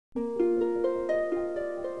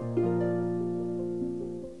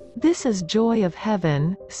This is Joy of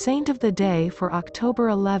Heaven, Saint of the Day for October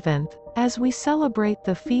 11th, as we celebrate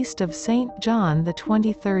the feast of St. John the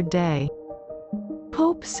 23rd day.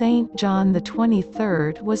 Pope St. John the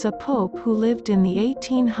 23rd was a pope who lived in the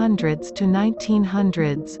 1800s to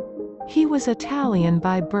 1900s. He was Italian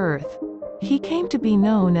by birth. He came to be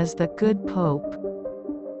known as the Good Pope.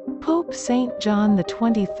 Pope St. John the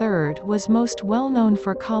 23rd was most well known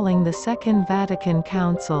for calling the Second Vatican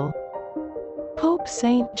Council. Pope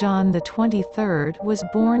St. John the 23rd was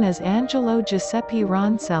born as Angelo Giuseppe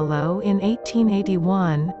Roncallo in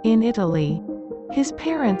 1881, in Italy. His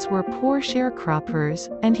parents were poor sharecroppers,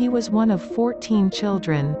 and he was one of 14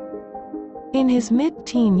 children. In his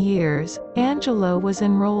mid-teen years, Angelo was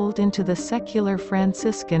enrolled into the Secular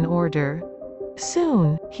Franciscan Order.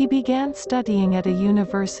 Soon, he began studying at a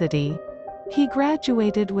university. He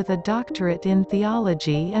graduated with a doctorate in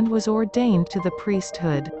theology and was ordained to the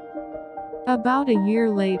priesthood. About a year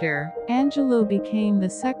later, Angelo became the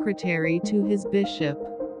secretary to his bishop.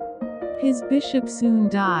 His bishop soon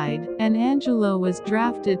died, and Angelo was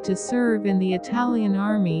drafted to serve in the Italian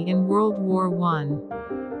army in World War I.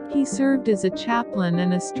 He served as a chaplain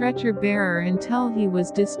and a stretcher-bearer until he was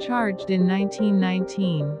discharged in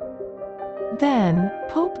 1919. Then,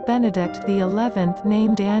 Pope Benedict XI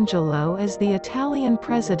named Angelo as the Italian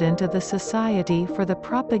president of the Society for the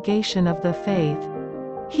Propagation of the Faith.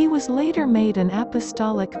 He was later made an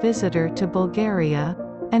apostolic visitor to Bulgaria,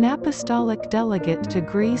 an apostolic delegate to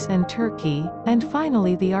Greece and Turkey, and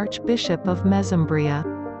finally the Archbishop of Mesembria.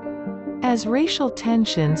 As racial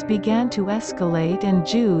tensions began to escalate and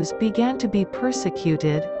Jews began to be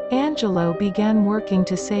persecuted, Angelo began working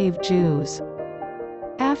to save Jews.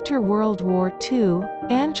 After World War II,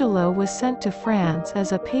 Angelo was sent to France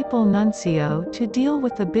as a papal nuncio to deal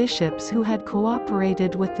with the bishops who had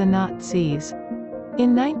cooperated with the Nazis.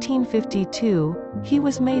 In 1952, he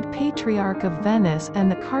was made Patriarch of Venice and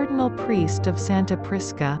the Cardinal Priest of Santa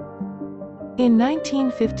Prisca. In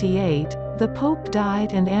 1958, the Pope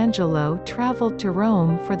died and Angelo traveled to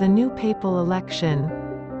Rome for the new papal election.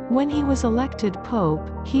 When he was elected Pope,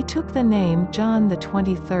 he took the name John the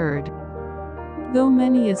 23rd. Though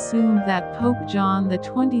many assumed that Pope John the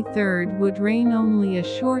 23rd would reign only a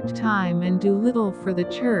short time and do little for the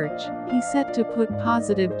Church, he set to put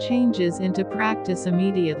positive changes into practice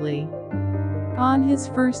immediately. On his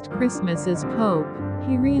first Christmas as Pope,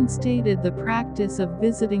 he reinstated the practice of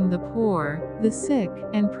visiting the poor, the sick,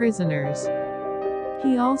 and prisoners.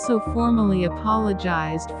 He also formally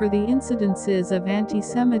apologized for the incidences of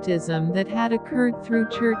anti-Semitism that had occurred through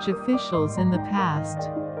church officials in the past.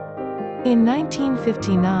 In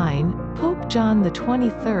 1959, Pope John the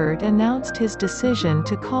 23rd announced his decision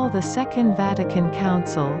to call the Second Vatican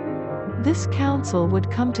Council. This council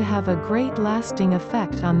would come to have a great lasting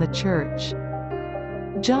effect on the Church.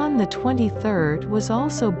 John the 23rd was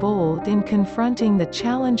also bold in confronting the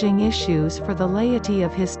challenging issues for the laity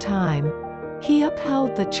of his time. He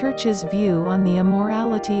upheld the Church's view on the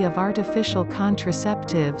immorality of artificial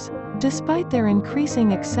contraceptives, despite their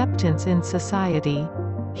increasing acceptance in society.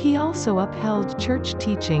 He also upheld Church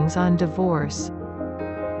teachings on divorce.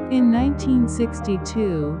 In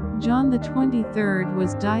 1962, John the 23rd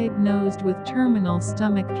was diagnosed with terminal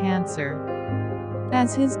stomach cancer.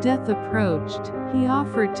 As his death approached, he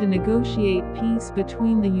offered to negotiate peace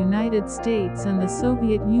between the United States and the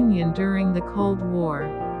Soviet Union during the Cold War.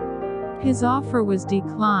 His offer was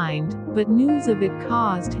declined, but news of it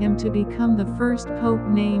caused him to become the first pope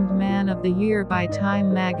named Man of the Year by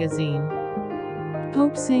Time magazine.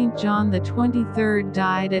 Pope St. John the 23rd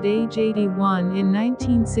died at age 81 in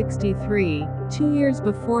 1963, 2 years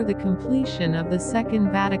before the completion of the Second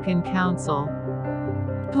Vatican Council.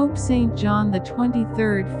 Pope St. John the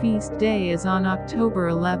 23rd feast day is on October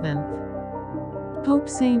 11th. Pope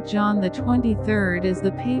St. John the 23rd is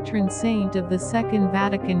the patron saint of the Second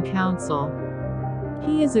Vatican Council.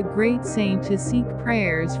 He is a great saint to seek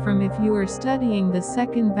prayers from if you are studying the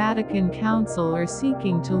Second Vatican Council or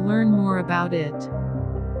seeking to learn more about it.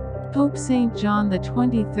 Pope St. John the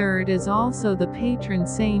 23rd is also the patron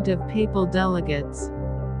saint of papal delegates.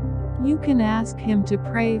 You can ask him to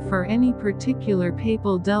pray for any particular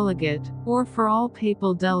papal delegate, or for all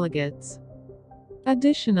papal delegates.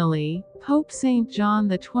 Additionally, Pope St. John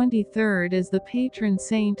the 23rd is the patron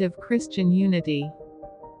saint of Christian unity.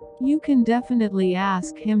 You can definitely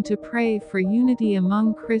ask him to pray for unity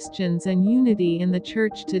among Christians and unity in the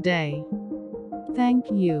Church today. Thank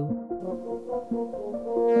you.